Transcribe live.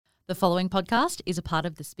The following podcast is a part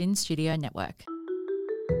of the Spin Studio Network.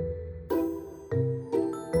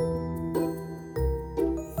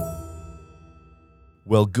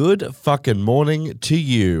 Well, good fucking morning to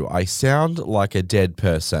you. I sound like a dead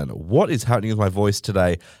person. What is happening with my voice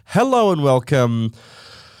today? Hello and welcome.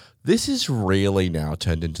 This is really now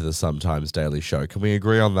turned into the Sometimes Daily Show. Can we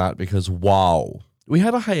agree on that? Because, wow, we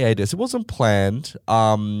had a hiatus. It wasn't planned.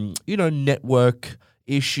 Network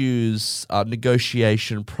issues,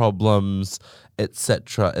 negotiation problems,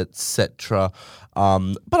 etc., etc.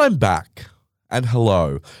 But I'm back. And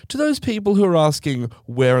hello. To those people who are asking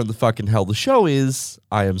where in the fucking hell the show is,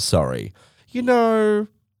 I am sorry. That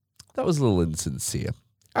was a little insincere.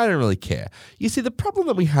 I don't really care. You see, the problem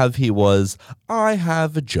that we have here was I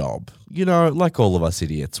have a job. Like all of us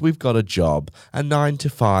idiots, we've got a job, a 9 to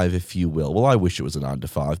 5, if you will. Well, I wish it was a 9 to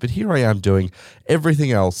 5, but here I am doing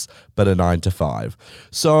everything else but a 9 to 5.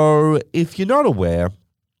 So if you're not aware,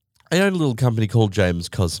 I own a little company called James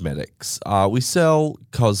Cosmetics. We sell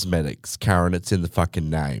cosmetics, Karen. It's in the fucking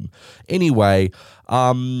name. Anyway,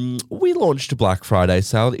 we launched a Black Friday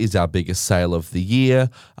sale. It is our biggest sale of the year.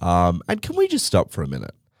 And can we just stop for a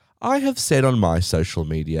minute? I have said on my social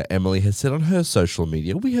media, Emily has said on her social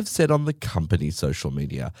media, we have said on the company's social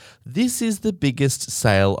media, this is the biggest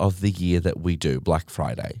sale of the year that we do, Black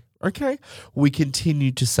Friday. Okay? We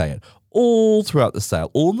continue to say it all throughout the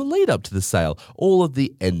sale, all in the lead up to the sale, all at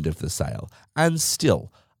the end of the sale. And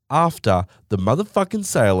still, after the motherfucking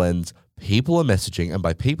sale ends, people are messaging, and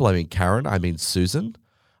by people I mean Karen, I mean Susan,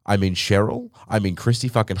 I mean Cheryl, I mean Christy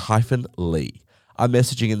fucking hyphen Lee, are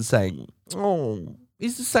messaging and saying, oh,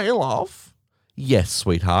 is the sale off? Yes,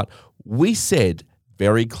 sweetheart. We said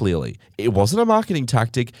very clearly, it wasn't a marketing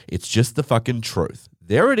tactic, it's just the fucking truth.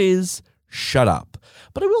 There it is, shut up.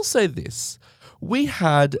 But I will say this. We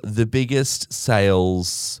had the biggest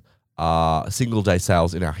sales, single-day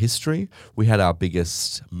sales in our history. We had our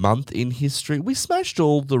biggest month in history. We smashed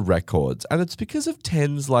all the records, and it's because of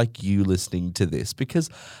tens like you listening to this, because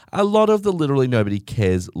a lot of the Literally Nobody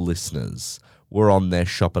Cares listeners were on there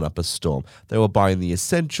shopping up a storm. They were buying the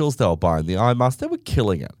essentials. They were buying the eye mask. They were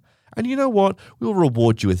killing it. And you know what? We'll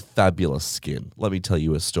reward you with fabulous skin. Let me tell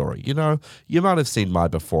you a story. You might have seen my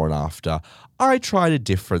before and after. I tried a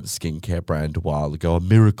different skincare brand a while ago, a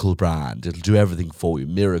Miracle brand. It'll do everything for you.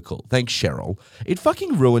 Miracle. Thanks, Cheryl. It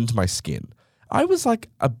fucking ruined my skin. I was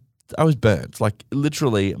burnt. Like,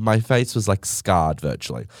 literally, my face was like scarred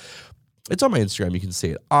virtually. It's on my Instagram, you can see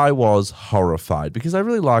it. I was horrified because I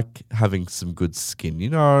really like having some good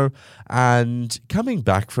skin, and coming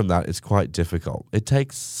back from that is quite difficult. It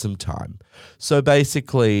takes some time. So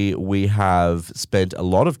basically, we have spent a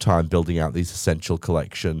lot of time building out these essential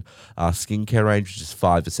collection skincare range, which is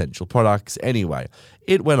 5 essential products. Anyway,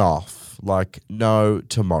 it went off like no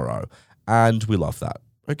tomorrow, and we love that.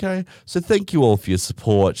 Okay? So thank you all for your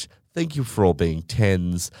support. Thank you for all being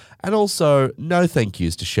tens. And also, no thank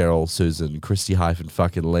yous to Cheryl, Susan, Christy hyphen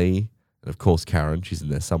fucking Lee, and of course Karen, she's in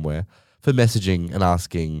there somewhere, for messaging and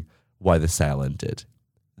asking why the sale ended.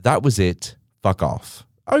 That was it. Fuck off.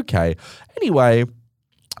 Okay. Anyway,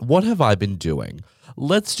 what have I been doing?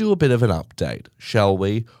 Let's do a bit of an update, shall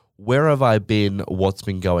we? Where have I been? What's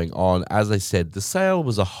been going on? As I said, the sale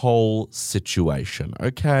was a whole situation,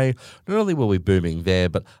 okay? Not only were we booming there,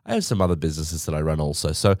 but I have some other businesses that I run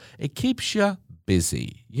also, so it keeps you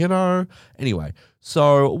busy, Anyway,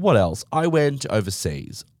 so what else? I went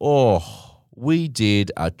overseas. Oh, we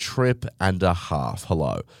did a trip and a half.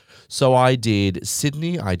 Hello. So I did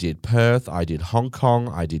Sydney, I did Perth, I did Hong Kong,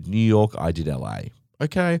 I did New York, I did LA.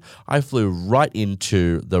 Okay, I flew right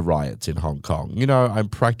into the riots in Hong Kong. I'm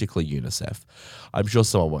practically UNICEF. I'm sure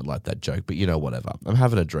someone won't like that joke, but whatever. I'm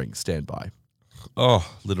having a drink. Stand by.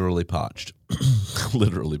 Oh, literally parched.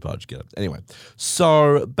 Literally parched. Get up. Anyway,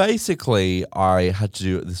 so basically I had to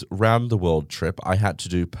do this round-the-world trip. I had to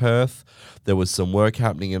do Perth. There was some work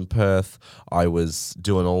happening in Perth. I was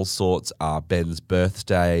doing all sorts. Ben's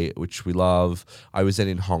birthday, which we love. I was then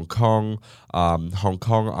in Hong Kong. Hong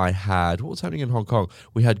Kong, what was happening in Hong Kong?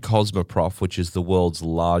 We had Cosmoprof, which is the world's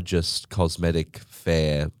largest cosmetic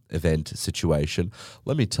fair event situation.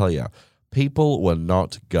 Let me tell you, people were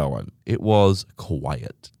not going. It was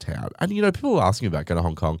quiet town. And, people were asking about going to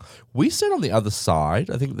Hong Kong. We stayed on the other side.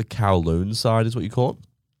 I think the Kowloon side is what you call it.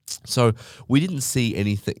 So we didn't see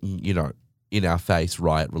anything, in our face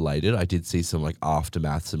riot related. I did see some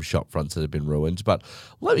aftermath, some shop fronts that had been ruined. But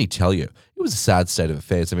let me tell you, it was a sad state of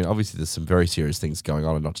affairs. I mean, obviously there's some very serious things going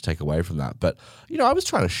on and not to take away from that. But, I was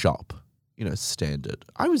trying to shop, standard.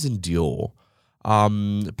 I was in Dior.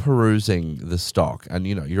 perusing the stock, and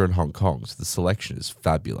you're in Hong Kong, so the selection is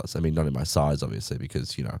fabulous. I mean, not in my size, obviously,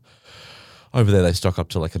 because Over there, they stock up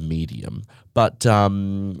to like a medium. But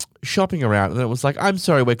shopping around, and it was like, I'm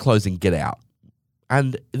sorry, we're closing, get out.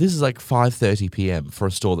 And this is like 5:30 p.m. for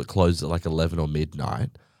a store that closed at like 11 or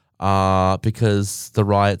midnight because the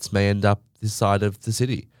riots may end up this side of the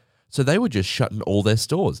city. So they were just shutting all their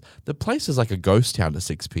stores. The place is like a ghost town at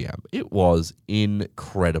 6 p.m. It was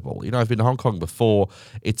incredible. You know, I've been to Hong Kong before.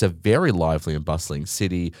 It's a very lively and bustling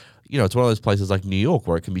city. You know, it's one of those places like New York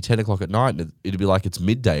where it can be 10 o'clock at night and it'd be like it's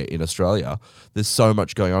midday in Australia. There's so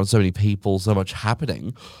much going on, so many people, so much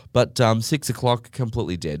happening. But 6 o'clock,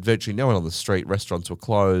 completely dead. Virtually no one on the street. Restaurants were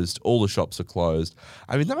closed. All the shops were closed.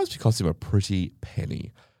 I mean, that must be costing them a pretty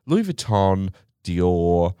penny. Louis Vuitton,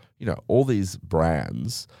 Dior, you know, all these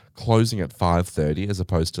brands closing at 5:30 as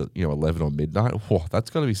opposed to, 11 or midnight. Whoa, that's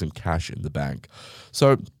got to be some cash in the bank.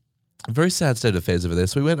 So very sad state of affairs over there.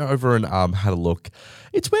 So we went over and had a look.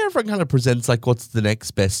 It's where everyone kind of presents like what's the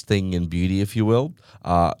next best thing in beauty, if you will.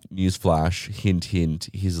 Newsflash, hint, hint,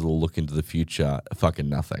 here's a little look into the future. Fucking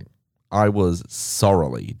nothing. I was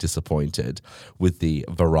sorely disappointed with the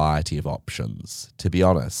variety of options. To be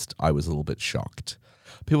honest, I was a little bit shocked.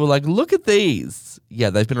 People were like, look at these. Yeah,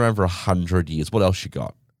 they've been around for 100 years. What else you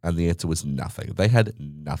got? And the answer was nothing. They had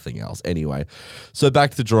nothing else. Anyway, so back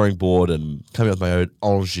to the drawing board and coming up with my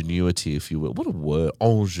own ingenuity, if you will. What a word,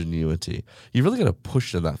 ingenuity. You really got to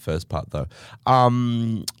push in that first part, though.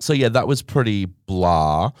 So, yeah, that was pretty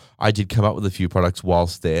blah. I did come up with a few products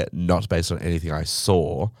whilst there, not based on anything I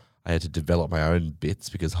saw. I had to develop my own bits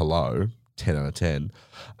because, hello, 10 out of 10.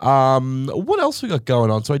 What else we got going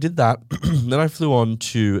on? So I did that. Then I flew on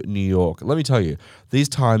to New York. Let me tell you, these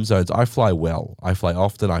time zones, I fly well. I fly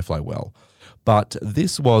often, I fly well. But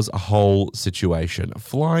this was a whole situation.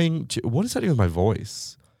 Flying to, what is happening with my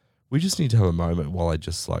voice? We just need to have a moment while I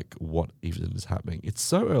just like, what even is happening? It's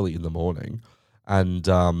so early in the morning. And,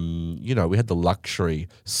 we had the luxury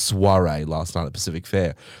soiree last night at Pacific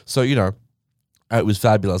Fair. So, it was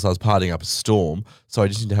fabulous. I was partying up a storm, so I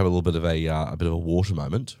just need to have a little bit of a water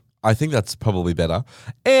moment. I think that's probably better.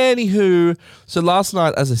 Anywho, so last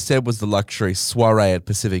night, as I said, was the luxury soiree at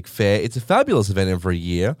Pacific Fair. It's a fabulous event every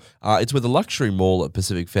year. It's where the luxury mall at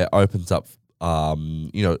Pacific Fair opens up,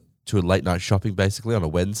 to a late night shopping basically on a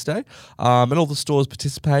Wednesday. And all the stores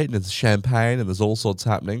participate and there's champagne and there's all sorts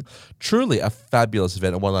happening. Truly a fabulous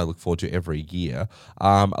event and one I look forward to every year.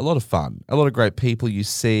 A lot of fun, a lot of great people you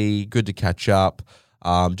see, good to catch up,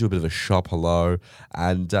 do a bit of a shop hello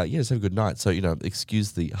and just have a good night. So,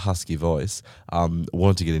 excuse the husky voice.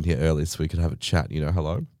 Wanted to get in here early so we could have a chat,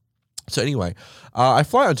 hello. So anyway, I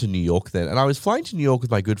fly on to New York then, and I was flying to New York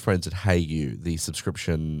with my good friends at Hayu, the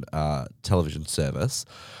subscription television service.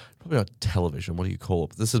 Probably not television, what do you call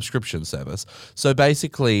it? The subscription service. So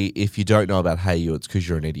basically, if you don't know about Hayu, it's because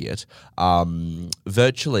you're an idiot.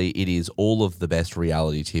 Virtually, it is all of the best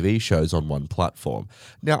reality TV shows on one platform.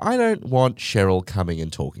 Now, I don't want Cheryl coming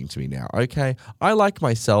and talking to me now, okay? I like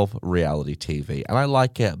myself reality TV, and I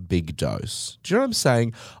like a big dose. Do you know what I'm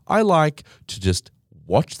saying? I like to just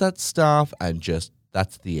watch that stuff and just,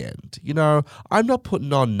 that's the end. I'm not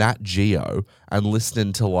putting on Nat Geo and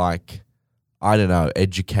listening to I don't know,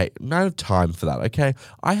 educate. I don't have time for that, okay?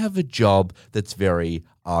 I have a job that's very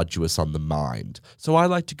arduous on the mind. So I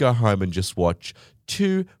like to go home and just watch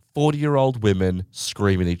two 40-year-old women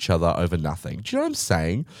scream at each other over nothing. Do you know what I'm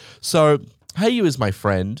saying? So Hayu is my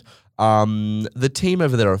friend. The team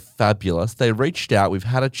over there are fabulous. They reached out. We've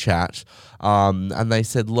had a chat. And they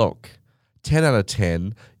said, look, 10 out of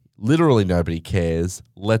 10, literally nobody cares.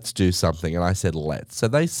 Let's do something. And I said, let's. So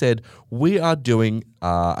they said, we are doing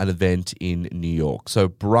an event in New York. So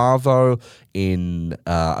Bravo in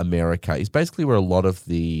America is basically where a lot of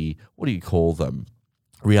the, what do you call them?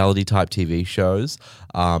 Reality type TV shows,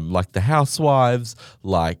 like The Housewives,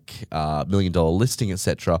 like $1 Million Listing,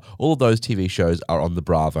 etc. All of those TV shows are on the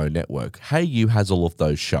Bravo network. Hayu has all of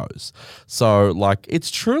those shows. So,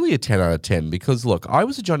 it's truly a 10 out of 10 because, look, I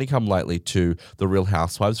was a Johnny-come-lately to the Real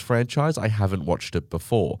Housewives franchise. I haven't watched it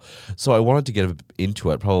before. So I wanted to get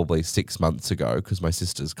into it probably 6 months ago because my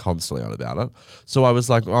sister's constantly on about it. So I was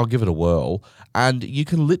like, I'll give it a whirl. And you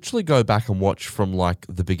can literally go back and watch from,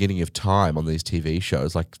 the beginning of time on these TV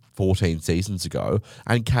shows, 14 seasons ago,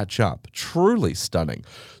 and catch up. Truly stunning.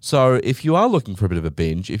 So if you are looking for a bit of a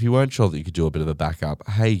binge, if you weren't sure that you could do a bit of a backup,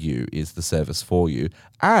 Hayu is the service for you.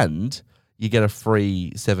 And you get a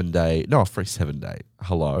free 7-day,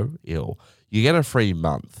 hello, ill. You get a free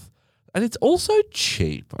month. And it's also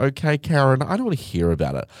cheap, okay, Karen? I don't want to hear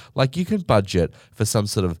about it. You can budget for some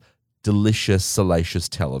sort of delicious, salacious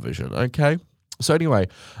television, okay? So anyway,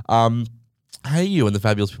 Hayu and the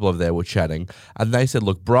fabulous people over there were chatting, and they said,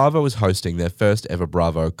 look, Bravo is hosting their first ever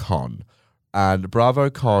Bravo Con. And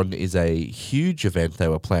BravoCon is a huge event they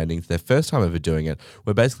were planning. It's their first time ever doing it,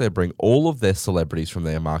 where basically they bring all of their celebrities from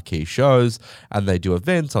their marquee shows and they do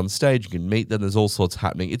events on stage. You can meet them. There's all sorts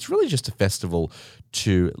happening. It's really just a festival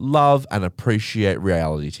to love and appreciate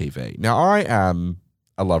reality TV. Now, I am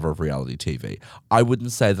a lover of reality TV. I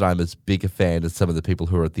wouldn't say that I'm as big a fan as some of the people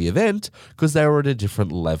who are at the event because they were at a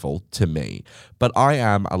different level to me. But I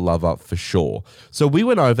am a lover for sure. So we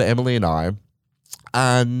went over, Emily and I,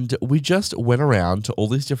 and we just went around to all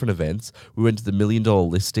these different events. We went to the $1 Million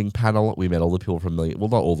Listing panel. We met all the people from well,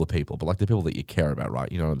 not all the people, but like the people that you care about, right?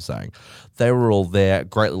 You know what I'm saying? They were all there.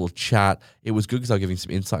 Great little chat. It was good because I was giving some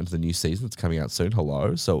insight into the new season that's coming out soon.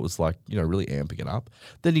 Hello. So it was like, really amping it up.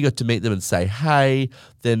 Then you got to meet them and say, hey,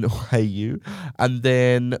 then, hey, you. And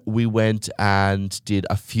then we went and did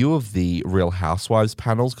a few of the Real Housewives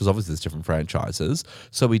panels because obviously there's different franchises.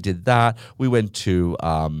 So we did that. We went to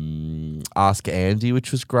Ask Andy,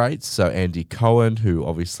 which was great. So Andy Cohen, who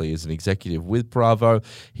obviously is an executive with Bravo,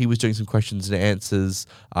 he was doing some questions and answers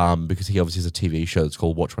because he obviously has a TV show that's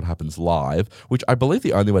called Watch What Happens Live, which I believe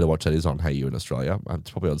the only way to watch that is on Hey You in Australia.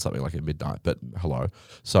 It's probably on something like at midnight, but hello.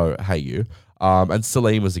 So Hey You. And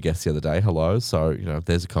Celine was a guest the other day. Hello. So,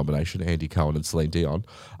 there's a combination, Andy Cohen and Celine Dion.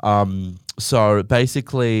 So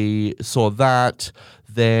basically saw that.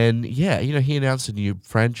 Then, he announced a new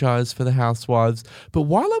franchise for the Housewives. But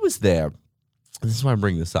while I was there, this is why I'm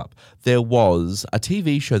bringing this up, there was a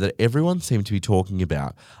TV show that everyone seemed to be talking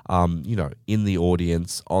about, in the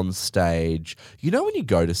audience, on stage. When you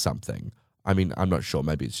go to something, I mean, I'm not sure,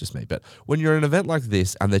 maybe it's just me, but when you're at an event like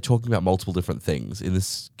this and they're talking about multiple different things, in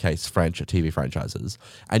this case, TV franchises,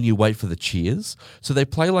 and you wait for the cheers, so they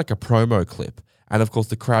play like a promo clip. And of course,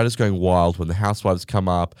 the crowd is going wild when the Housewives come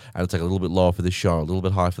up, and it's like a little bit lower for this show, a little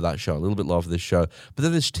bit higher for that show, a little bit lower for this show. But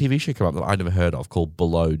then this TV show came up that I never heard of called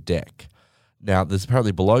Below Deck. Now, there's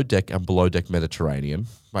apparently Below Deck and Below Deck Mediterranean.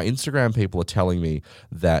 My Instagram people are telling me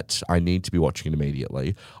that I need to be watching it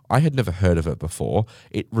immediately. I had never heard of it before.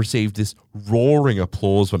 It received this roaring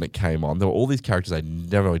applause when it came on. There were all these characters I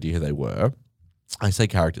had no idea who they were. I say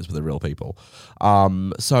characters, but they're real people.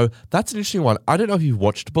 So that's an interesting one. I don't know if you've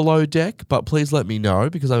watched Below Deck, but please let me know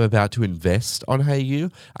because I'm about to invest on Hey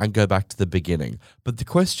You and go back to the beginning. But the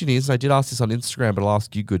question is, and I did ask this on Instagram, but I'll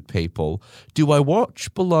ask you good people, do I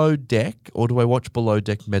watch Below Deck or do I watch Below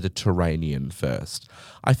Deck Mediterranean first?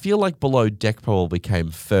 I feel like Below Deck probably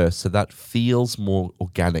came first, so that feels more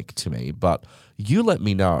organic to me, but you let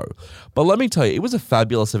me know. But let me tell you, it was a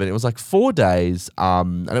fabulous event. It was like 4 days,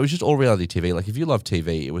 and it was just all reality TV. Like, if you love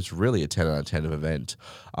TV, it was really a 10 out of 10 of event.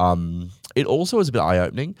 It also was a bit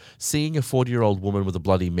eye-opening. Seeing a 40-year-old woman with a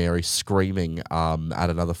Bloody Mary screaming at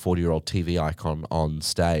another 40-year-old TV icon on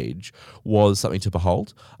stage was something to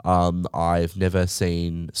behold. I've never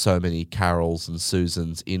seen so many Carols and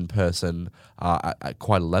Susans in person at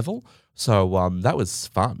quite a level. So that was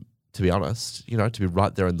fun, to be honest, to be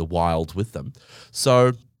right there in the wild with them.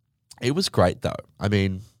 So it was great, though. I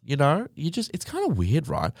mean, it's kind of weird,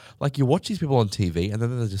 right? Like, you watch these people on TV and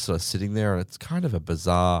then they're just sort of sitting there and it's kind of a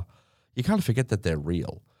bizarre, you kind of forget that they're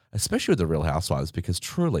real, especially with the Real Housewives, because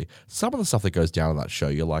truly, some of the stuff that goes down on that show,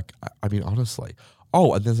 you're like, I mean, honestly.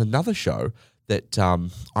 Oh, and there's another show that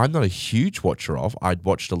I'm not a huge watcher of. I'd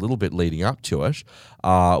watched a little bit leading up to it,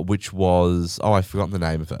 which was, I've forgotten the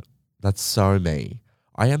name of it. That's so me.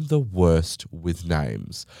 I am the worst with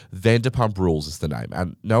names. Vanderpump Rules is the name,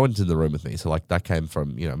 and no one's in the room with me, so like that came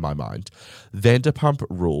from my mind. Vanderpump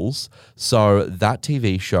Rules. So that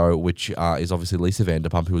TV show, which is obviously Lisa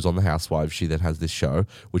Vanderpump, who was on The Housewives, she then has this show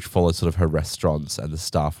which follows sort of her restaurants and the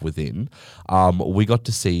staff within. We got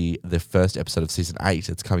to see the first episode of season 8.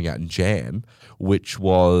 It's coming out in Jan, which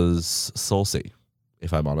was saucy,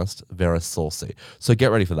 if I'm honest, very saucy. So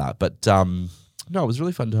get ready for that. But no, it was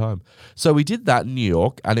really fun time. So we did that in New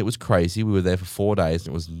York, and it was crazy. We were there for 4 days, and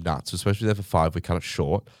it was nuts. We were supposed to be there for 5. We cut it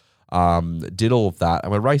short. Did all of that,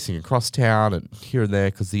 and we're racing across town and here and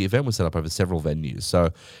there because the event was set up over several venues. So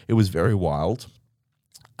it was very wild.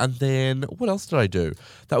 And then what else did I do?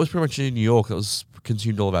 That was pretty much in New York. That was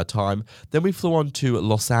consumed all of our time. Then we flew on to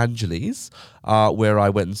Los Angeles, where I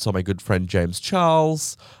went and saw my good friend James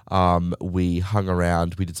Charles. We hung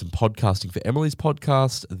around. We did some podcasting for Emily's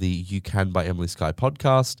podcast, the You Can by Emily Sky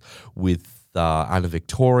podcast with Anna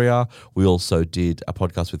Victoria. We also did a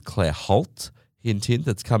podcast with Claire Holt. Hint, hint,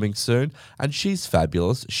 that's coming soon. And she's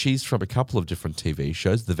fabulous. She's from a couple of different TV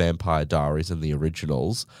shows, The Vampire Diaries and The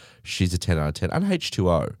Originals. She's a 10 out of 10. And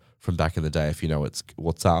H2O from back in the day, if you know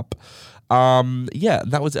what's up.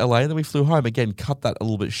 That was LA. And then we flew home. Again, cut that a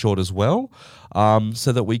little bit short as well,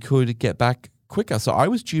 so that we could get back quicker. So I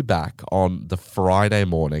was due back on the Friday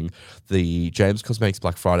morning. The James Cosmetics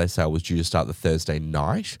Black Friday sale was due to start the Thursday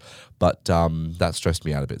night, but that stressed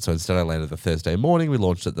me out a bit. So instead I landed the Thursday morning. We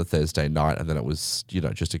launched it the Thursday night, and then it was,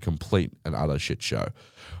 just a complete and utter shit show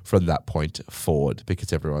from that point forward,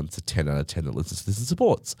 because everyone's a 10 out of 10 that listens to this and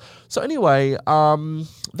supports. So anyway,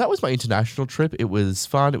 that was my international trip. It was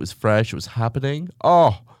fun. It was fresh. It was happening.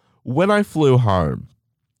 Oh, when I flew home,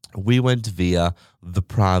 we went via the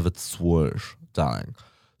private swoosh, darling.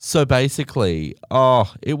 So basically,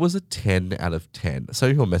 it was a 10 out of 10. So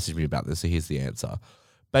people messaged me about this, so here's the answer.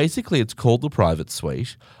 Basically, it's called the private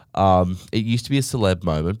suite. It used to be a celeb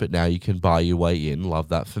moment, but now you can buy your way in. Love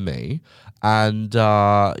that for me. And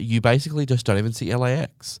you basically just don't even see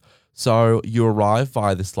LAX. So you arrive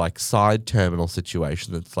via this like side terminal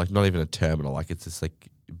situation that's like not even a terminal. Like it's this like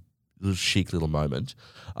little chic little moment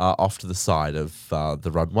off to the side of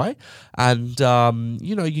the runway. And,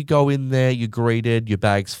 you go in there, you're greeted, your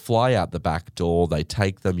bags fly out the back door. They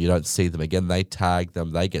take them. You don't see them again. They tag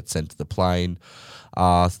them. They get sent to the plane.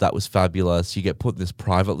 So that was fabulous. You get put in this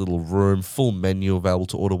private little room, full menu available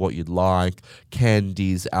to order what you'd like,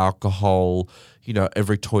 candies, alcohol,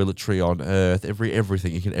 every toiletry on earth,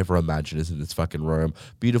 everything you can ever imagine is in this fucking room.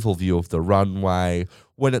 Beautiful view of the runway.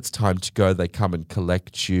 When it's time to go, they come and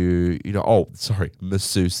collect you.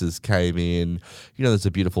 Masseuses came in. There's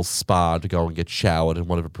a beautiful spa to go and get showered and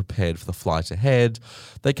whatever prepared for the flight ahead.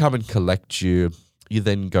 They come and collect you. You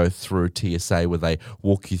then go through TSA where they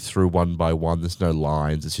walk you through one by one. There's no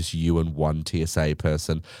lines. It's just you and one TSA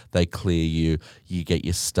person. They clear you. You get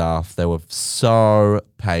your stuff. They were so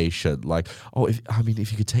patient. Like,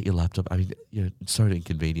 if you could take your laptop, sorry to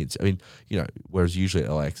inconvenience. Whereas usually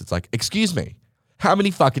at LAX, it's like, excuse me, how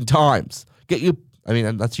many fucking times?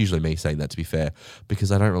 And that's usually me saying that, to be fair,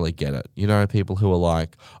 because I don't really get it. People who are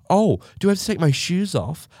like, oh, do I have to take my shoes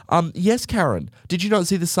off? Yes, Karen. Did you not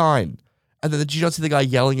see the sign? And then did you not see the guy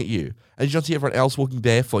yelling at you? And did you not see everyone else walking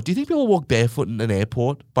barefoot? Do you think people walk barefoot in an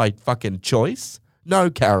airport by fucking choice? No,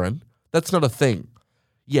 Karen. That's not a thing.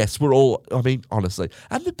 Yes, we're all, honestly.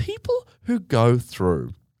 And the people who go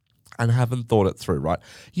through and haven't thought it through, right?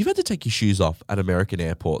 You've had to take your shoes off at American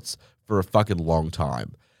airports for a fucking long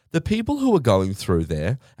time. The people who are going through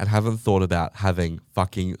there and haven't thought about having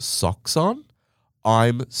fucking socks on,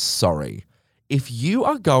 I'm sorry. If you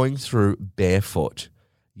are going through barefoot,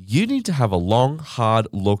 you need to have a long, hard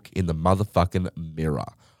look in the motherfucking mirror.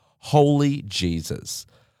 Holy Jesus.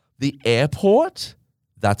 The airport?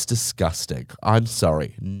 That's disgusting. I'm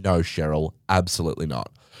sorry. No, Cheryl. Absolutely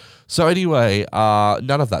not. So anyway,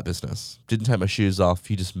 none of that business. Didn't take my shoes off.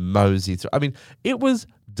 You just mosey through. It was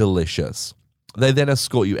delicious. They then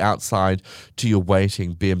escort you outside to your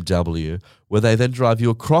waiting BMW, where they then drive you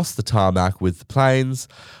across the tarmac with the planes,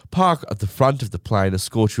 park at the front of the plane,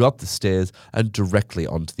 escort you up the stairs, and directly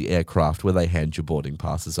onto the aircraft, where they hand your boarding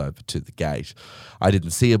passes over to the gate. I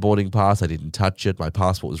didn't see a boarding pass. I didn't touch it. My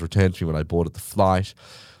passport was returned to me when I boarded the flight.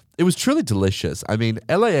 It was truly delicious.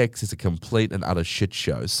 LAX is a complete and utter shit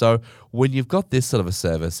show. So when you've got this sort of a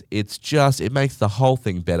service, it makes the whole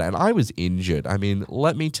thing better. And I was injured.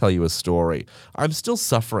 Let me tell you a story. I'm still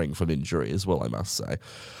suffering from injury as well, I must say.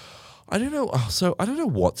 I don't know. So I don't know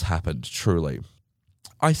what's happened, truly.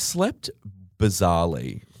 I slept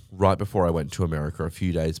bizarrely right before I went to America a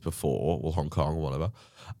few days before, or Hong Kong or whatever.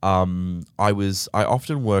 I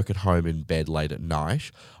often work at home in bed late at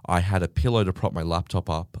night. I had a pillow to prop my laptop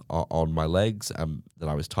up on my legs that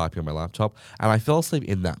I was typing on my laptop, and I fell asleep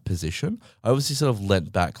in that position. I obviously sort of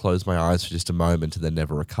leant back, closed my eyes for just a moment, and then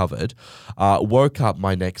never recovered. Woke up,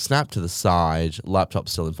 my neck snapped to the side, laptop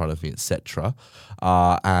still in front of me, etc.,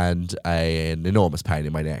 and an enormous pain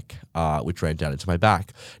in my neck, which ran down into my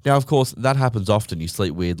back. Now, of course, that happens often. You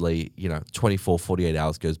sleep weirdly, 24, 48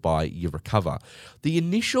 hours goes by, you recover. The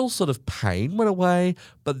initial sort of pain went away,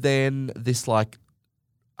 but then this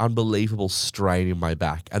unbelievable strain in my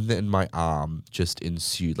back, and then my arm just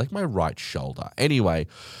ensued, like my right shoulder. Anyway,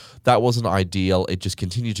 that wasn't ideal. It just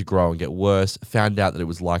continued to grow and get worse. Found out that it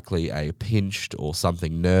was likely a pinched or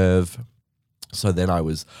something nerve. So then I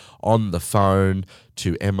was on the phone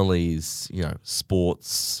to Emily's,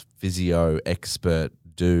 sports physio expert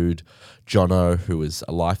dude, Jono, who is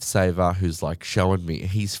a lifesaver, who's showing me,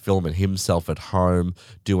 he's filming himself at home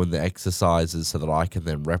doing the exercises so that I can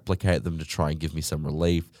then replicate them to try and give me some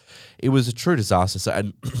relief. It was a true disaster. So,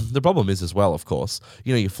 and the problem is as well, of course,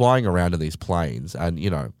 you're flying around in these planes and,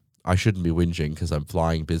 I shouldn't be whinging because I'm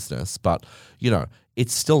flying business, but,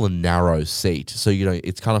 it's still a narrow seat. So,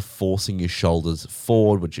 it's kind of forcing your shoulders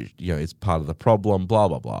forward, which, is part of the problem, blah,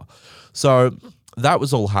 blah, blah. So that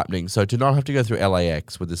was all happening. So to not have to go through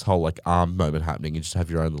LAX with this whole like arm moment happening and just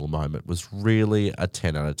have your own little moment was really a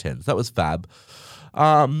 10 out of 10. So that was fab.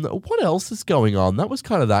 What else is going on? That was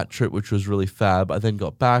kind of that trip, which was really fab. I then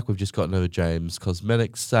got back. We've just gotten over James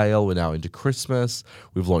Cosmetics sale. We're now into Christmas.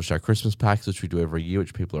 We've launched our Christmas packs, which we do every year,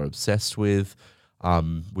 which people are obsessed with,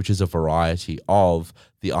 which is a variety of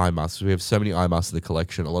the eye masks. We have so many eye masks in the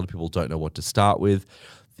collection. A lot of people don't know what to start with.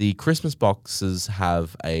 The Christmas boxes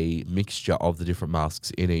have a mixture of the different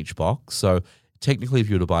masks in each box. So technically, if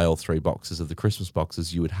you were to buy all 3 boxes of the Christmas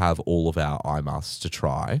boxes, you would have all of our eye masks to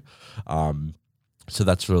try. So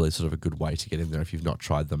that's really sort of a good way to get in there if you've not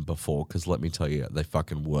tried them before, because let me tell you, they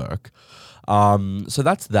fucking work. So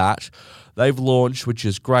that's that. They've launched, which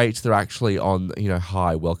is great. They're actually on,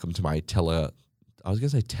 hi, welcome to my I was going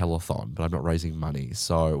to say telethon, but I'm not raising money,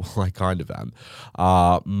 so I kind of am.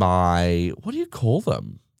 What do you call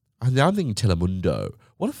them? Now I'm thinking Telemundo.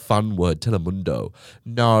 What a fun word, Telemundo.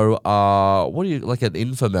 No, what do you, like an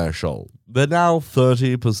infomercial. They're now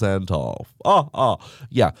 30% off.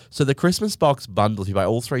 Yeah. So the Christmas box bundle, if you buy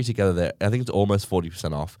all 3 together, I think it's almost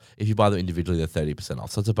 40% off. If you buy them individually, they're 30%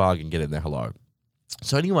 off. So it's a bargain. Get in there. Hello.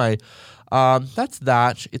 So anyway, that's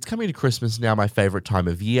that. It's coming to Christmas now, my favorite time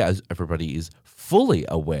of year, as everybody is fully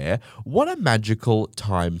aware. What a magical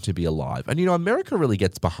time to be alive. And, America really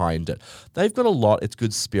gets behind it. They've got a lot. It's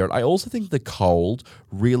good spirit. I also think the cold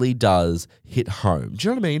really does hit home. Do you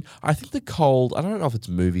know what I mean? I think the cold, I don't know if it's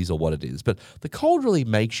movies or what it is, but the cold really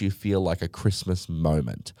makes you feel like a Christmas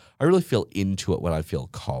moment. I really feel into it when I feel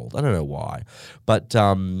cold. I don't know why. But,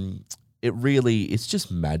 it's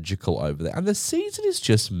just magical over there. And the season is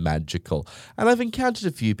just magical. And I've encountered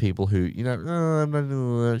a few people who,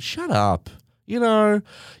 shut up. You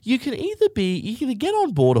can either get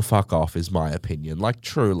on board or fuck off is my opinion. Like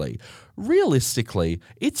truly. Realistically,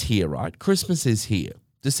 it's here, right? Christmas is here.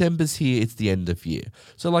 December's here. It's the end of year.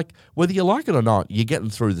 So like whether you like it or not, you're getting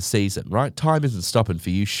through the season, right? Time isn't stopping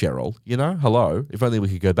for you, Cheryl. Hello. If only we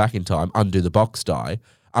could go back in time, undo the box dye,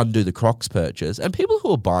 undo the Crocs purchase, and people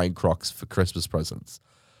who are buying Crocs for Christmas presents.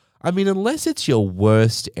 I mean, unless it's your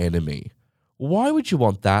worst enemy, why would you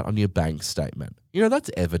want that on your bank statement?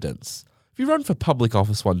 That's evidence. If you run for public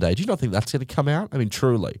office one day, do you not think that's going to come out? I mean,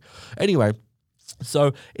 truly. Anyway,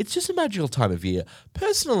 so it's just a magical time of year.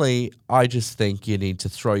 Personally, I just think you need to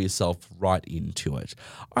throw yourself right into it.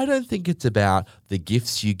 I don't think it's about the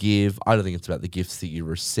gifts you give. I don't think it's about the gifts that you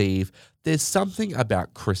receive. There's something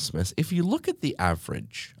about Christmas. If you look at the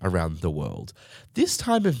average around the world, this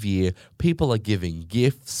time of year, people are giving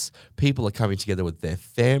gifts. People are coming together with their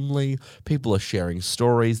family. People are sharing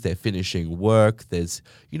stories. They're finishing work. There's,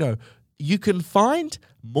 you can find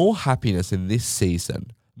more happiness in this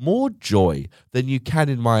season, more joy than you can,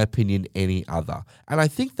 in my opinion, any other. And I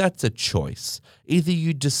think that's a choice. Either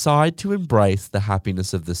you decide to embrace the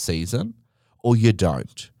happiness of the season or you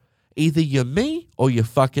don't. Either you're me or you're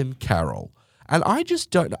fucking Carol. And I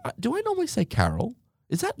just don't. Do I normally say Carol?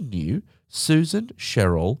 Is that new? Susan,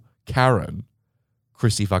 Cheryl, Karen,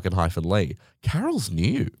 Chrissy fucking hyphen Lee. Carol's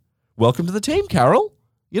new. Welcome to the team, Carol.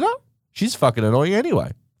 She's fucking annoying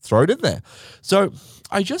anyway. Throw it in there. So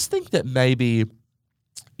I just think that maybe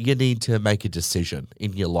you need to make a decision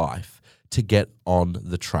in your life to get on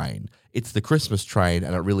the train. It's the Christmas train,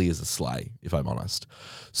 and it really is a sleigh, if I'm honest.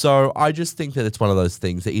 So I just think that it's one of those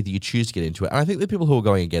things that either you choose to get into it, and I think the people who are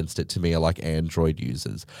going against it to me are like Android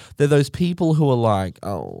users. They're those people who are like,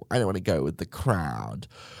 oh, I don't want to go with the crowd.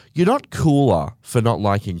 You're not cooler for not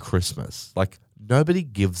liking Christmas. Like, nobody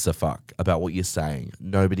gives a fuck about what you're saying.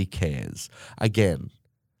 Nobody cares. Again,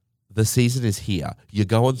 the season is here. You're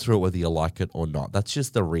going through it whether you like it or not. That's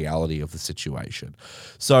just the reality of the situation.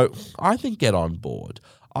 So I think get on board.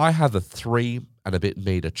 I have a 3 and a bit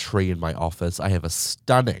meter tree in my office. I have a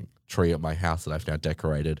stunning tree at my house that I've now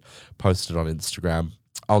decorated, posted on Instagram.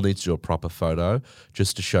 I'll need to do a proper photo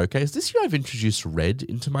just to showcase. This year I've introduced red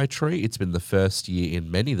into my tree. It's been the first year in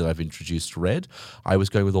many that I've introduced red. I was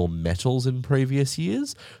going with all metals in previous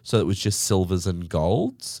years, so it was just silvers and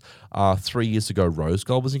golds. 3 years ago, rose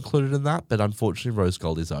gold was included in that, but unfortunately rose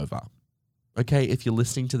gold is over. Okay, if you're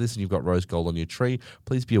listening to this and you've got rose gold on your tree,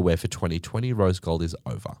 please be aware for 2020, rose gold is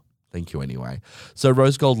over. Thank you anyway. So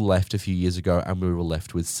rose gold left a few years ago and we were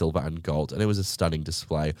left with silver and gold, and it was a stunning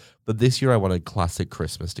display. But this year I wanted classic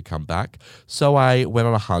Christmas to come back, so I went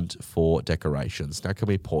on a hunt for decorations. Now can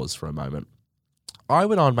we pause for a moment? I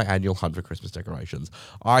went on my annual hunt for Christmas decorations.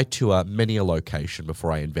 I tour many a location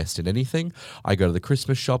before I invest in anything. I go to the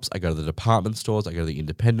Christmas shops. I go to the department stores. I go to the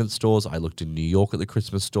independent stores. I looked in New York at the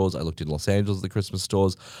Christmas stores. I looked in Los Angeles at the Christmas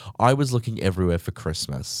stores. I was looking everywhere for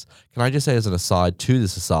Christmas. Can I just say as an aside to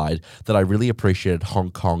this aside that I really appreciated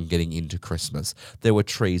Hong Kong getting into Christmas. There were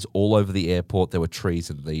trees all over the airport. There were trees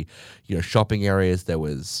in the shopping areas. There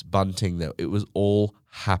was bunting. It was all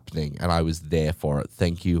happening and I was there for it.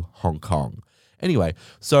 Thank you, Hong Kong. Anyway,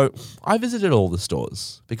 so I visited all the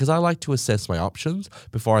stores because I like to assess my options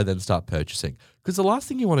before I then start purchasing. Because the last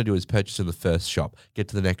thing you want to do is purchase in the first shop, get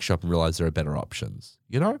to the next shop and realize there are better options,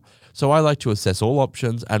 So I like to assess all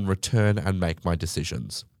options and return and make my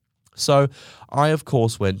decisions. So I, of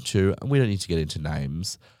course, went to, and we don't need to get into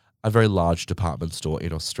names, a very large department store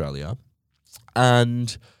in Australia.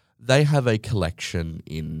 And they have a collection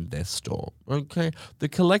in their store, okay? The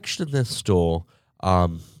collection in their store,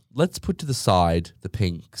 let's put to the side the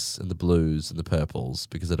pinks and the blues and the purples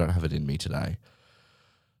because I don't have it in me today.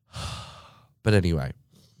 But anyway,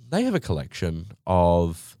 they have a collection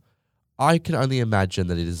of, I can only imagine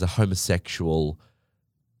that it is a homosexual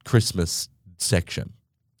Christmas section,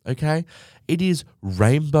 okay? It is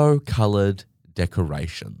rainbow-coloured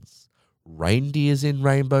decorations. Reindeers in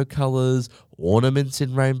rainbow colours, ornaments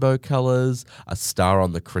in rainbow colours, a star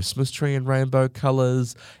on the Christmas tree in rainbow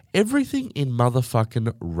colours, everything in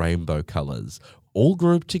motherfucking rainbow colours, all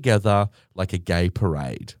grouped together like a gay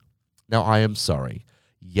parade. Now, I am sorry.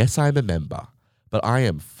 Yes, I'm a member, but I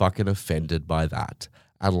am fucking offended by that.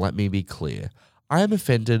 And let me be clear, I am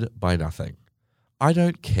offended by nothing. I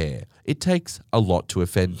don't care. It takes a lot to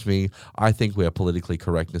offend me. I think we're politically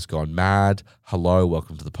correctness gone mad. Hello,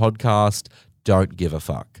 welcome to the podcast. Don't give a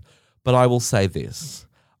fuck. But I will say this.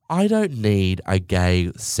 I don't need a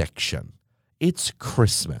gay section. It's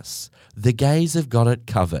Christmas. The gays have got it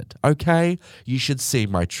covered, okay? You should see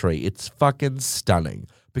my tree. It's fucking stunning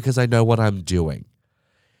because I know what I'm doing.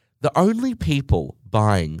 The only people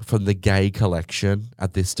buying from the gay collection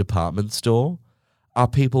at this department store are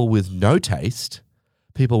people with no taste,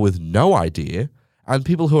 people with no idea, and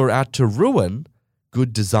people who are out to ruin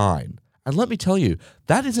good design. And let me tell you,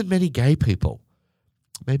 that isn't many gay people.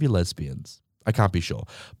 Maybe lesbians. I can't be sure.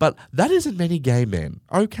 But that isn't many gay men,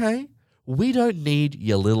 okay? We don't need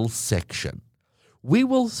your little section. We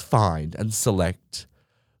will find and select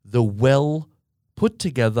the well put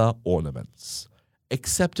together ornaments,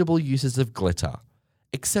 acceptable uses of glitter,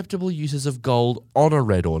 acceptable uses of gold on a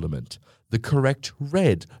red ornament, the correct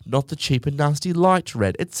red, not the cheap and nasty light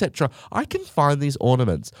red, etc. I can find these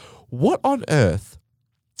ornaments. What on earth?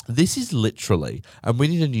 This is literally, and we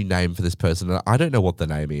need a new name for this person, and I don't know what the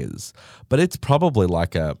name is, but it's probably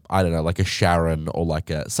like a Sharon or like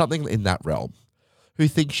a something in that realm, who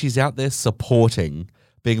thinks she's out there supporting,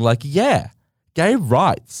 being like, yeah, gay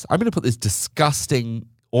rights. I'm going to put this disgusting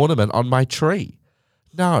ornament on my tree.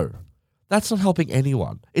 No, that's not helping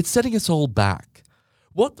anyone. It's setting us all back.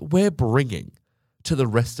 What we're bringing to the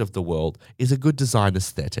rest of the world is a good design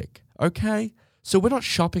aesthetic, okay? So we're not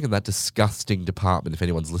shopping in that disgusting department, if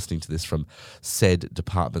anyone's listening to this from said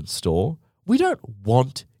department store. We don't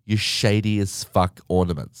want your shady as fuck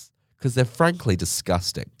ornaments because they're frankly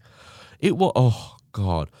disgusting. Oh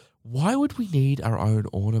God, why would we need our own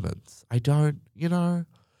ornaments? I don't,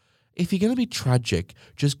 if you're going to be tragic,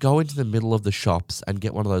 just go into the middle of the shops and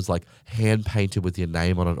get one of those like hand painted with your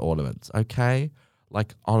name on it ornaments, okay?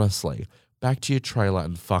 Like honestly, back to your trailer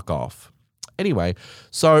and fuck off. Anyway,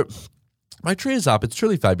 so my tree is up. It's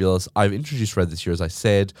truly fabulous. I've introduced red this year, as I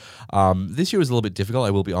said. This year was a little bit difficult, I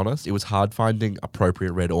will be honest. It was hard finding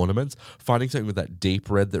appropriate red ornaments, finding something with that deep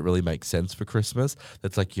red that really makes sense for Christmas.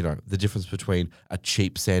 That's like, the difference between a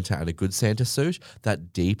cheap Santa and a good Santa suit.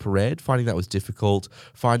 That deep red, finding that was difficult.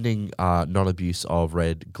 Finding non-abuse of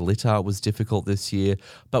red glitter was difficult this year,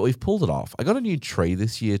 but we've pulled it off. I got a new tree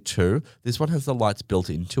this year too. This one has the lights built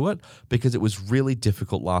into it because it was really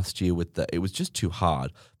difficult last year it was just too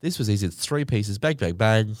hard. This was easy. It's 3 pieces, bang, bang,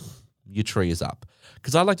 bang, your tree is up.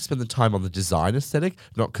 Because I like to spend the time on the design aesthetic,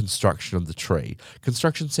 not construction of the tree.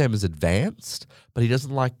 Construction Sam is advanced, but he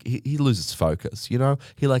doesn't he loses focus, He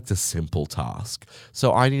likes a simple task.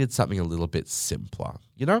 So I needed something a little bit simpler,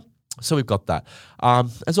 So we've got that.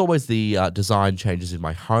 As always, the design changes in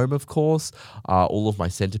my home, of course. All of my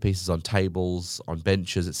centerpieces on tables, on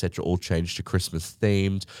benches, etc., all changed to Christmas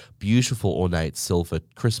themed. Beautiful ornate silver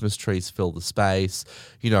Christmas trees fill the space.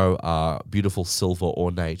 Beautiful silver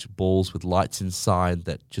ornate balls with lights inside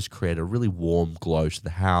that just create a really warm glow to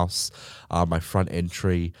the house. My front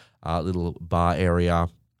entry, little bar area.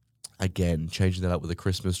 Again, changing that up with a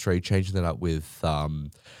Christmas tree, changing that up with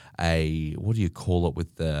what do you call it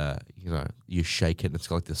with the, you shake it and it's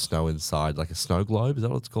got like the snow inside, like a snow globe. Is that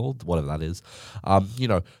what it's called? Whatever that is.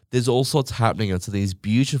 There's all sorts happening. And so these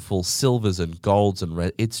beautiful silvers and golds and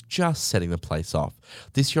red, it's just setting the place off.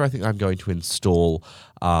 This year, I think I'm going to install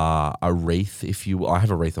a wreath. I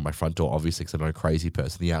have a wreath on my front door, obviously, because I'm not a crazy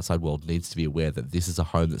person. The outside world needs to be aware that this is a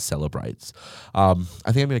home that celebrates. I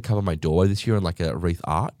think I'm going to cover my doorway this year in like a wreath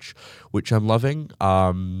arch, which I'm loving.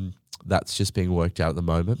 That's just being worked out at the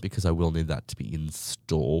moment because I will need that to be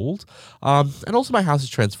installed. And also my house is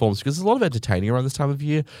transformed because there's a lot of entertaining around this time of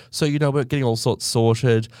year. So, we're getting all sorts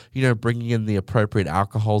sorted, bringing in the appropriate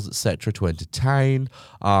alcohols, etc. to entertain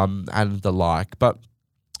and the like. But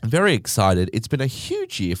I'm very excited. It's been a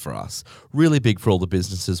huge year for us, really big for all the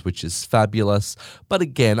businesses, which is fabulous. But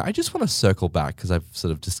again, I just want to circle back because I've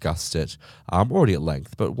sort of discussed it already at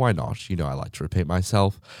length, but why not? I like to repeat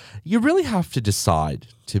myself. You really have to decide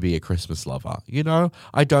to be a Christmas lover.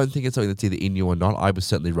 I don't think it's something that's either in you or not. I was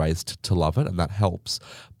certainly raised to love it, and that helps.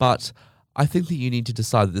 But I think that you need to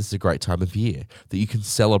decide that this is a great time of year, that you can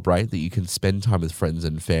celebrate, that you can spend time with friends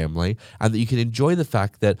and family, and that you can enjoy the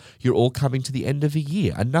fact that you're all coming to the end of a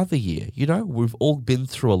year, another year. We've all been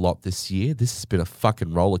through a lot this year. This has been a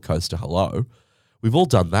fucking roller coaster, hello. We've all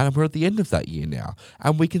done that, and we're at the end of that year now,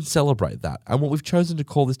 and we can celebrate that. And what we've chosen to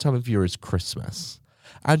call this time of year is Christmas.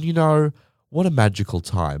 And what a magical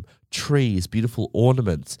time. Trees, beautiful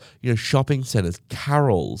ornaments, shopping centers,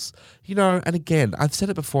 carols, and again, I've said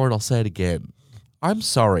it before and I'll say it again. I'm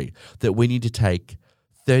sorry that we need to take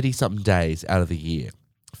 30-something days out of the year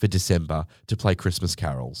for December to play Christmas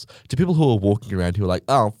carols. To people who are walking around who are like,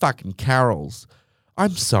 oh, fucking carols.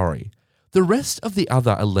 I'm sorry. The rest of the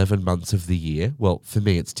other 11 months of the year, well, for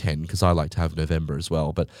me it's 10 because I like to have November as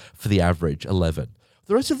well, but for the average, 11.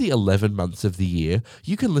 The rest of the 11 months of the year,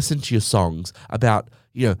 you can listen to your songs about,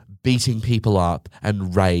 beating people up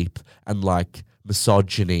and rape and like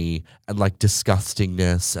misogyny and like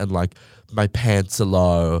disgustingness and like my pants are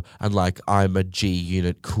low and like I'm a G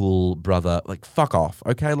unit cool brother. Like fuck off,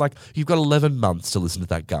 okay? Like you've got 11 months to listen to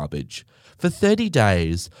that garbage. For 30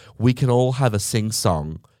 days, we can all have a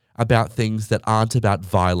sing-song about things that aren't about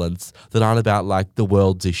violence, that aren't about like the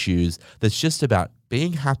world's issues, that's just about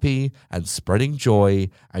being happy and spreading joy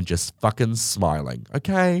and just fucking smiling,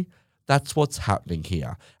 okay? That's what's happening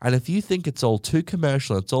here. And if you think it's all too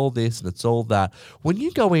commercial, it's all this and it's all that, when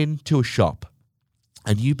you go into a shop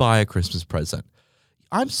and you buy a Christmas present,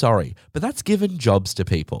 I'm sorry, but that's given jobs to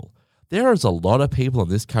people. There is a lot of people in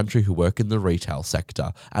this country who work in the retail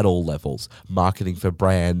sector at all levels, marketing for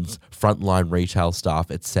brands, frontline retail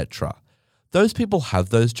staff, etc. Those people have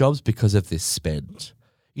those jobs because of this spend.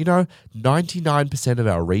 99% of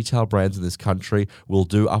our retail brands in this country will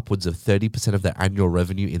do upwards of 30% of their annual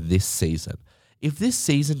revenue in this season. If this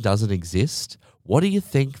season doesn't exist, what do you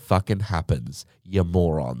think fucking happens, you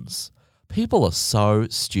morons? People are so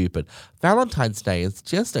stupid. Valentine's Day is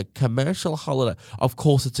just a commercial holiday. Of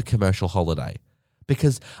course it's a commercial holiday.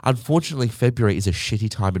 Because unfortunately, February is a shitty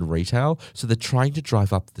time in retail, so they're trying to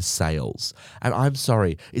drive up the sales. And I'm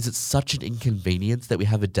sorry, is it such an inconvenience that we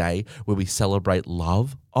have a day where we celebrate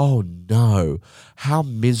love? Oh no. How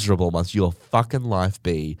miserable must your fucking life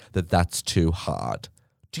be that that's too hard?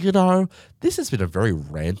 Do you know? This has been a very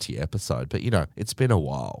ranty episode, but it's been a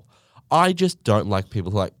while. I just don't like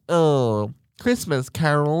people who are like, oh, Christmas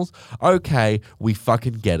carols. Okay, we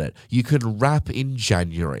fucking get it. You can rap in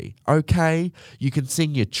January, okay? You can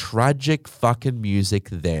sing your tragic fucking music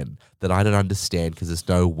then that I don't understand because there's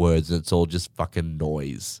no words and it's all just fucking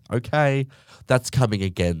noise, okay? That's coming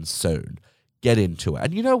again soon. Get into it.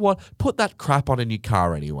 And you know what? Put that crap on in your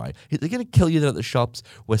car anyway. If they're going to kill you there at the shops,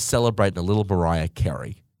 we're celebrating a little Mariah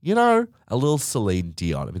Carey. A little Celine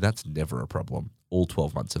Dion. I mean, that's never a problem. All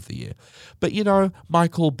 12 months of the year. But,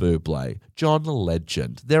 Michael Bublé, John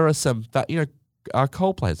Legend. There are some,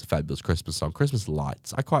 Coldplay has a fabulous Christmas song, Christmas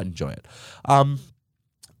Lights. I quite enjoy it.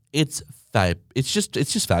 It's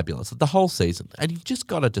just fabulous, the whole season. And you've just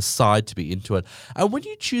got to decide to be into it. And when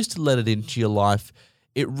you choose to let it into your life,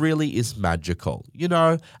 it really is magical,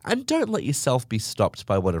 And don't let yourself be stopped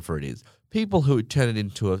by whatever it is. People who turn it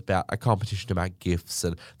into about a competition about gifts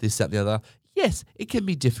and this, that, and the other. Yes, it can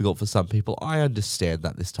be difficult for some people. I understand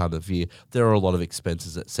that this time of year. There are a lot of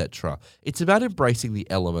expenses, etc. It's about embracing the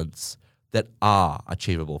elements that are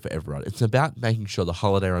achievable for everyone. It's about making sure the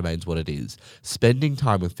holiday remains what it is, spending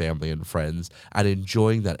time with family and friends, and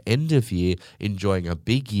enjoying that end of year, enjoying a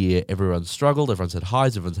big year. Everyone's struggled, everyone's had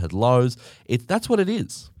highs, everyone's had lows. That's what it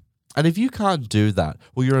is. And if you can't do that,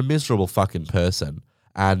 well, you're a miserable fucking person,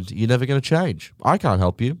 and you're never going to change. I can't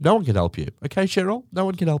help you. No one can help you. Okay, Cheryl? No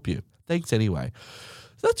one can help you. Thanks anyway.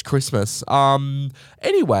 So that's Christmas.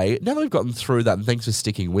 Anyway, now that we've gotten through that, and thanks for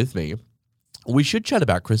sticking with me, we should chat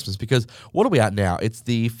about Christmas because what are we at now? It's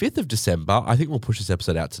the 5th of December. I think we'll push this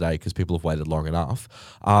episode out today because people have waited long enough.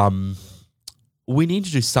 We need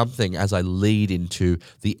to do something as I lead into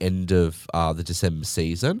the end of the December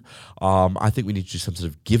season. I think we need to do some sort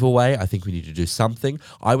of giveaway. I think we need to do something.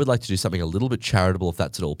 I would like to do something a little bit charitable if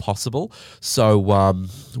that's at all possible. So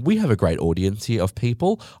we have a great audience here of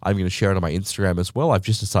people. I'm going to share it on my Instagram as well. I've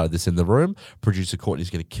just decided this in the room. Producer Courtney's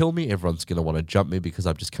going to kill me. Everyone's going to want to jump me because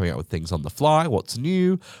I'm just coming out with things on the fly. What's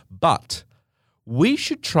new? But we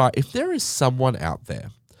should try, if there is someone out there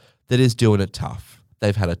that is doing it tough,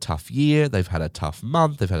 they've had a tough year, they've had a tough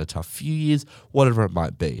month, they've had a tough few years, whatever it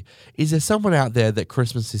might be. Is there someone out there that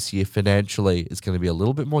Christmas this year financially is going to be a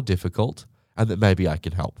little bit more difficult and that maybe I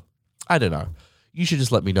can help? I don't know. You should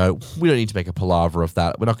just let me know. We don't need to make a palaver of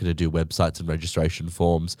that. We're not going to do websites and registration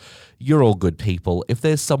forms. You're all good people. If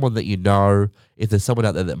there's someone that you know, if there's someone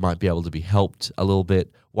out there that might be able to be helped a little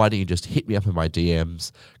bit, why don't you just hit me up in my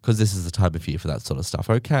DMs? Because this is the time of year for that sort of stuff,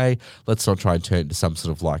 okay? Let's not try and turn it into some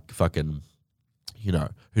sort of like fucking...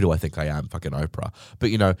 who do I think I am? Fucking Oprah.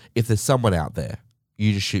 But, if there's someone out there,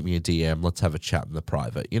 you just shoot me a DM. Let's have a chat in the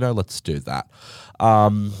private. Let's do that.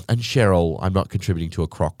 And Cheryl, I'm not contributing to a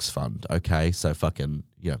Crocs fund, okay? So fucking,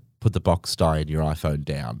 put the box die in your iPhone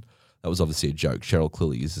down. That was obviously a joke. Cheryl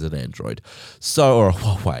clearly uses an Android. Or a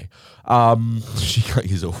Huawei. She can't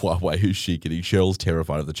use a Huawei. Who's she kidding? Cheryl's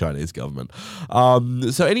terrified of the Chinese government.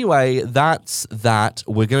 So anyway, that's that.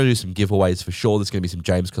 We're going to do some giveaways for sure. There's going to be some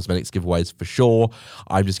James Cosmetics giveaways for sure.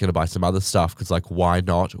 I'm just going to buy some other stuff because, why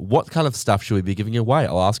not? What kind of stuff should we be giving away?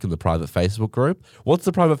 I'll ask in the private Facebook group. What's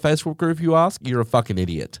the private Facebook group, you ask? You're a fucking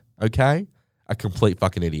idiot, okay? A complete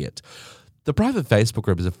fucking idiot. The private Facebook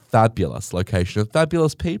group is a fabulous location of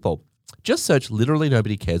fabulous people. Just search Literally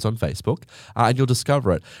Nobody Cares on Facebook and you'll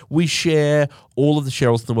discover it. We share all of the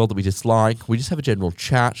Cheryls in the world that we dislike. We just have a general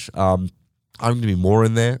chat. I'm going to be more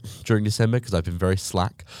in there during December because I've been very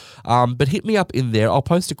slack. But hit me up in there. I'll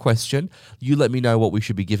post a question. You let me know what we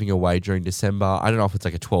should be giving away during December. I don't know if it's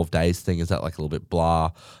like a 12 days thing. Is that like a little bit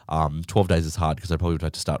blah? 12 days is hard because I probably would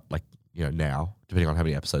have to start now, depending on how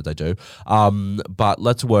many episodes I do. But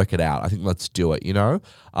let's work it out. I think let's do it,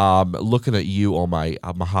 Looking at you or my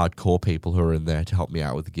hardcore people who are in there to help me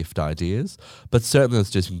out with the gift ideas. But certainly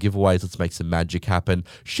let's do some giveaways. Let's make some magic happen.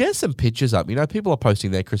 Share some pictures up. People are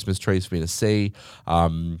posting their Christmas trees for me to see.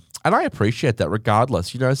 And I appreciate that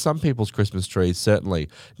regardless. Some people's Christmas trees certainly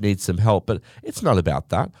need some help, but it's not about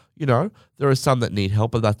that. There are some that need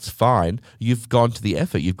help, but that's fine. You've gone to the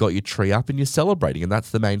effort. You've got your tree up and you're celebrating, and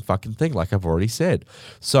that's the main fucking thing, like I've already said.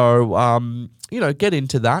 So, get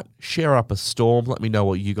into that. Share up a storm. Let me know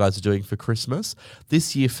what you guys are doing for Christmas.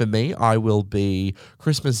 This year for me, I will be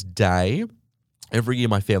Christmas Day. Every year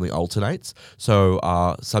my family alternates. So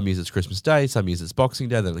some years it's Christmas Day, some years it's Boxing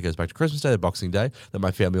Day, then it goes back to Christmas Day, then Boxing Day, then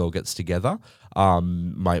my family all gets together.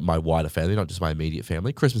 My wider family, not just my immediate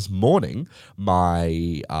family. Christmas morning,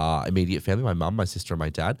 my immediate family, my mum, my sister and my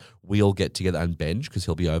dad, we all get together, and Benj, because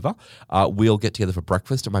he'll be over. We all get together for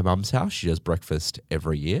breakfast at my mum's house. She does breakfast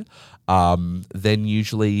every year. Then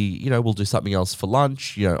usually, we'll do something else for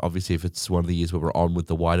lunch. Obviously if it's one of the years where we're on with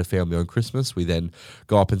the wider family on Christmas, we then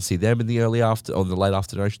go up and see them in the late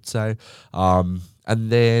afternoon, I should say.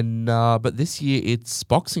 And then, but this year it's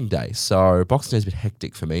Boxing Day. So Boxing Day is a bit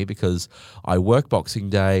hectic for me because I work Boxing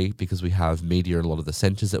Day because we have media in a lot of the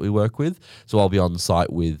centres that we work with. So I'll be on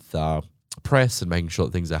site with press and making sure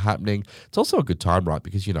that things are happening. It's also a good time, right?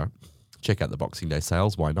 Because, check out the Boxing Day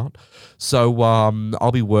sales. Why not? So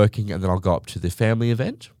I'll be working and then I'll go up to the family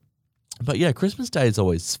event. But yeah, Christmas Day is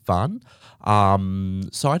always fun.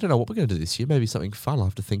 So I don't know what we're going to do this year. Maybe something fun. I'll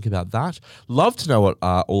have to think about that. Love to know what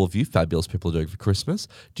all of you fabulous people are doing for Christmas.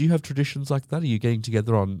 Do you have traditions like that? Are you getting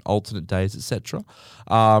together on alternate days, etc.?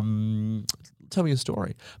 Tell me a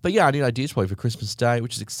story. But yeah, I need ideas probably for Christmas Day,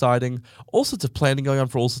 which is exciting. All sorts of planning going on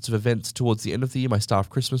for all sorts of events towards the end of the year, my staff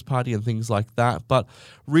Christmas party and things like that. But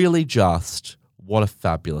really just... what a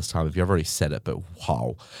fabulous time of year. I've already said it, but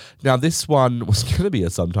wow. Now, this one was going to be a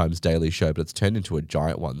sometimes daily show, but it's turned into a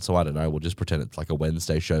giant one. So I don't know. We'll just pretend it's like a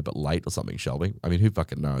Wednesday show, but late or something, shall we? I mean, who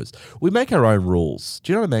fucking knows? We make our own rules.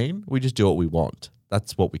 Do you know what I mean? We just do what we want.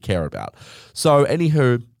 That's what we care about. So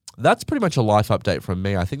anywho, that's pretty much a life update from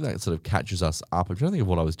me. I think that sort of catches us up. I'm trying to think of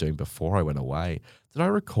what I was doing before I went away. Did I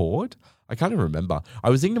record? I can't even remember. I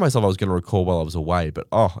was thinking to myself I was going to record while I was away, but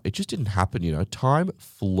it just didn't happen, Time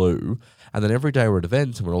flew, and then every day we're at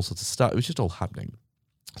events and we're all sorts of stuff. It was just all happening.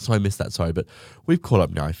 So I missed that, sorry, but we've caught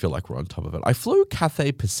up now. I feel like we're on top of it. I flew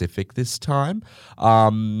Cathay Pacific this time,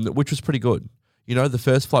 which was pretty good. You know, the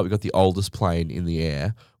first flight, we got the oldest plane in the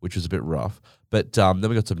air, which was a bit rough. But then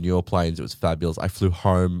we got some newer planes. It was fabulous. I flew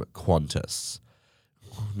home Qantas.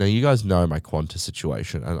 Now, you guys know my Qantas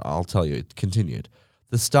situation, and I'll tell you, it continued.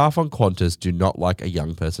 The staff on Qantas do not like a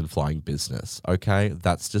young person flying business, okay?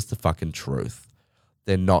 That's just the fucking truth.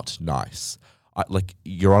 They're not nice.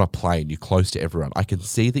 You're on a plane, you're close to everyone. I can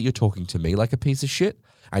see that you're talking to me like a piece of shit,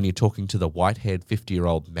 and you're talking to the white-haired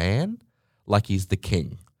 50-year-old man like he's the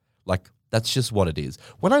king. Like, that's just what it is.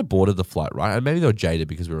 When I boarded the flight, right, and maybe they were jaded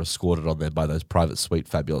because we were escorted on there by those private suite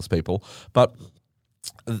fabulous people, but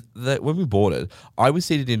when we boarded, I was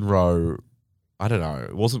seated in row, I don't know,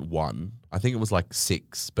 it wasn't one. I think it was like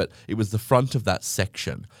 6, but it was the front of that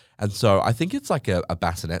section. And so I think it's like a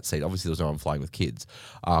bassinet seat. Obviously, there was no one flying with kids.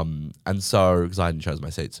 And so, because I hadn't chosen my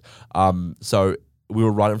seats. So we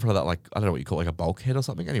were right in front of that, like, I don't know what you call it, like a bulkhead or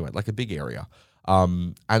something. Anyway, like a big area.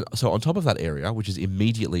 And so on top of that area, which is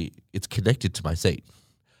immediately, it's connected to my seat,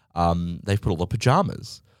 they've put all the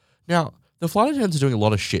pajamas. Now, the flight attendants are doing a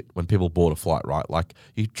lot of shit when people board a flight, right? Like,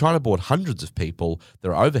 you're trying to board hundreds of people.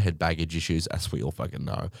 There are overhead baggage issues, as we all fucking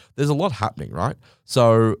know. There's a lot happening, right?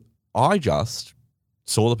 So I just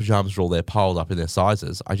saw the pajamas were all there piled up in their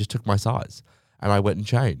sizes. I just took my size and I went and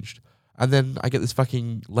changed. And then I get this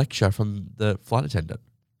fucking lecture from the flight attendant.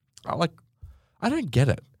 I don't get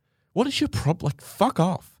it. What is your problem? Like, fuck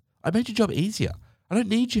off. I made your job easier. I don't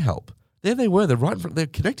need your help. There they were. They're right in front. They're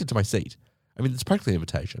connected to my seat. I mean, it's practically an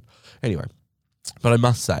invitation. Anyway, but I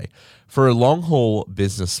must say, for a long-haul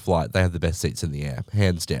business flight, they have the best seats in the air,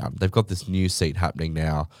 hands down. They've got this new seat happening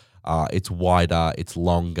now. It's wider. It's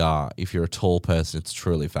longer. If you're a tall person, it's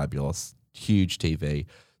truly fabulous. Huge TV.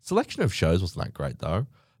 Selection of shows wasn't that great, though.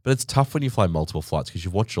 But it's tough when you fly multiple flights because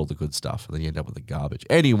you've watched all the good stuff and then you end up with the garbage.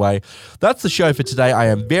 Anyway, that's the show for today. I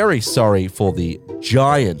am very sorry for the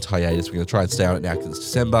giant hiatus. We're going to try and stay on it now because it's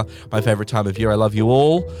December, my favorite time of year. I love you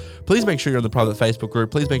all. Please make sure you're in the private Facebook group.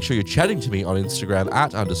 Please make sure you're chatting to me on Instagram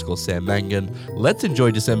 @_Sam Mangan. Let's enjoy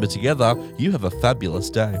December together. You have a fabulous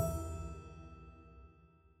day.